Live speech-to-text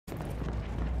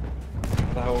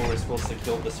the hell are we supposed to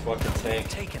kill this fucking tank?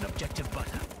 Take an objective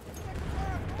butter.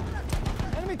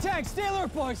 Enemy tank, stay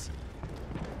alert, boys.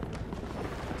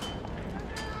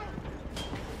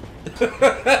 You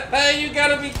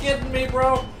gotta be kidding me,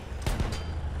 bro.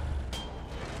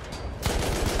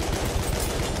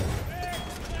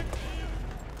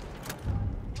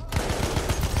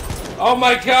 Oh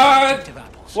my god!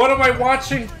 What am I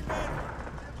watching?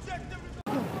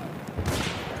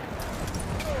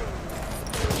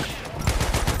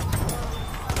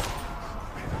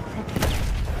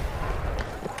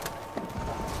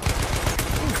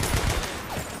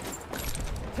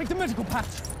 Take the medical patch.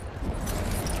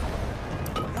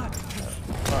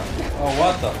 Oh,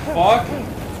 what the fuck?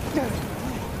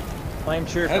 Flame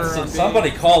trooper.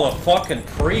 Somebody call a fucking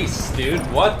priest, dude.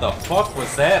 What the fuck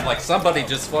was that? Like somebody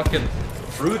just fucking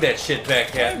threw that shit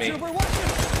back at me.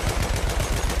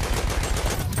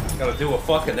 Gotta do a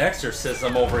fucking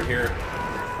exorcism over here.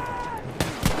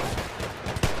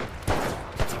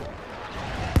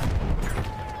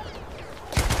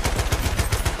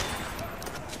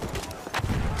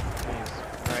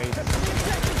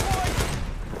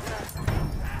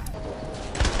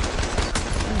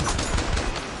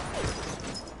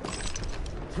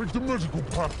 Take the medical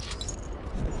patch.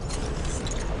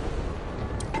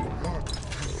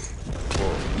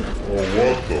 Oh,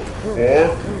 what the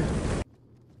fuck?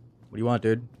 What do you want,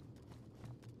 dude?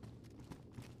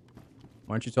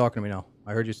 Why aren't you talking to me now?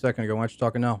 I heard you a second ago. Why aren't you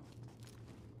talking now?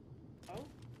 Oh?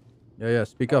 Yeah,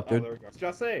 speak up, dude. There we go.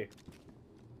 Just say.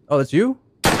 Oh, that's you?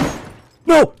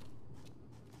 No!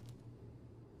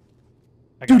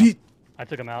 Dude, I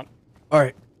took him out.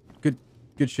 Alright. Good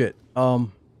shit.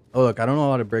 Oh, look, I don't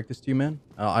know how to break this to you, man.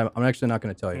 I'm actually not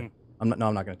going to tell you. I'm not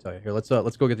going to tell you. Here, let's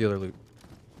go get the other loot.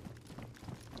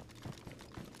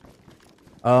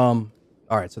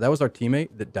 Alright, so that was our teammate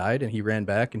that died, and he ran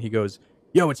back, and he goes,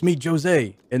 "Yo, it's me,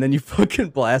 Jose," and then you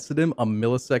fucking blasted him a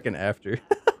millisecond after.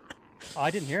 Oh,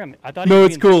 I didn't hear him. I thought no, he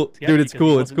was it's cool, sketchy dude. It's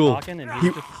cool. It's cool.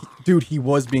 Dude, he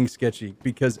was being sketchy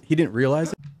because he didn't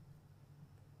realize it.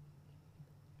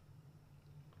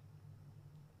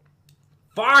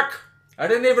 Fuck! I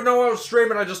didn't even know I was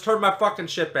streaming. I just turned my fucking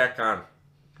shit back on.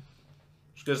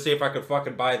 Just gonna see if I could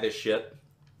fucking buy this shit.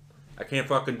 I can't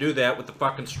fucking do that with the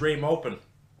fucking stream open.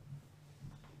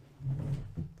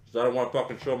 Because I don't want to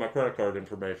fucking show my credit card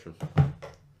information.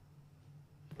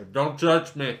 But don't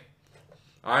judge me.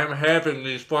 I'm having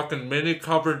these fucking mini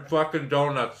covered fucking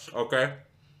donuts, okay?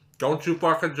 Don't you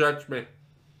fucking judge me.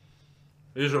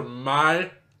 These are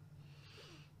my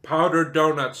powdered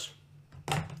donuts.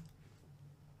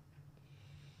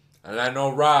 And I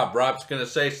know Rob's gonna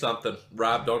say something.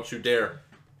 Rob, don't you dare.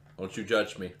 Don't you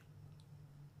judge me.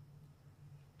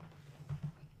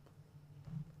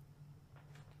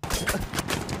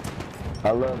 I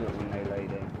love it when they lay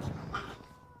down.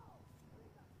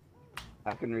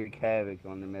 I can wreak havoc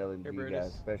on the melon you guys,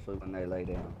 especially when they lay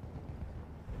down.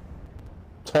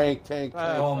 Tank.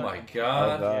 Oh my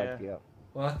god. Oh god, yeah.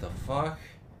 What the fuck?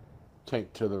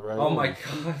 Tank to the right. Oh my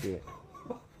god. Yeah.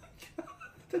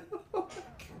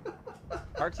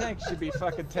 Our tank should be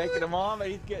fucking taking him on, but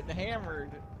he's getting hammered.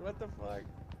 What the fuck?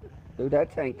 Dude, that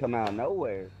tank come out of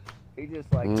nowhere. He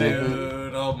just like...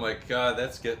 Dude, oh my god,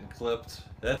 that's getting clipped.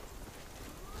 I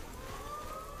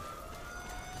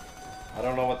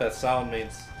don't know what that sound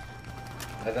means.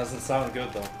 That doesn't sound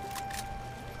good though.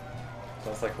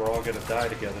 Sounds like we're all gonna die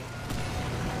together.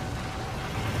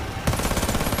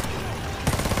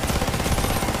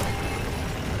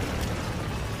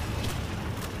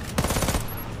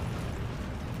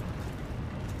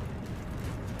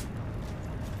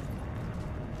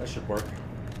 That should work.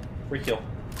 Free kill.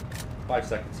 5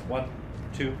 seconds. 1,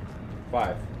 2,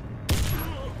 5.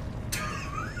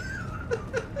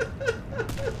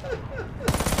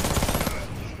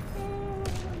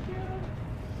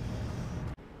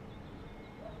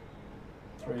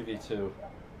 It's 3v2.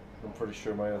 I'm pretty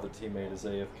sure my other teammate is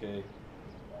AFK.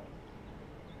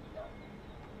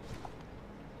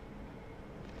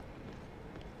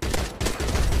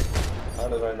 How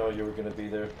did I know you were gonna be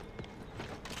there?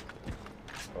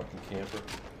 Fucking camper.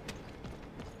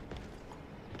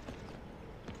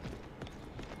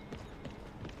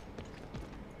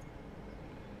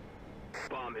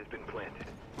 Bomb has been planted.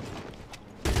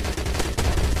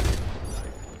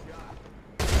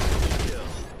 Kill.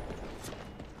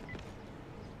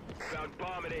 Found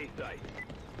bomb at A site.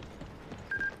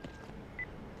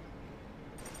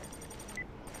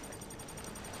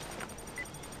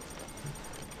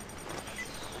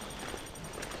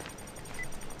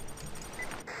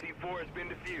 C4 has been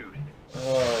defused.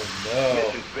 Oh no.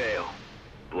 Mission fail.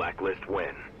 Blacklist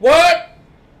win. What?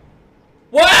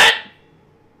 What?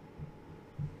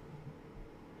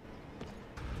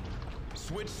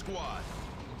 Switch squad.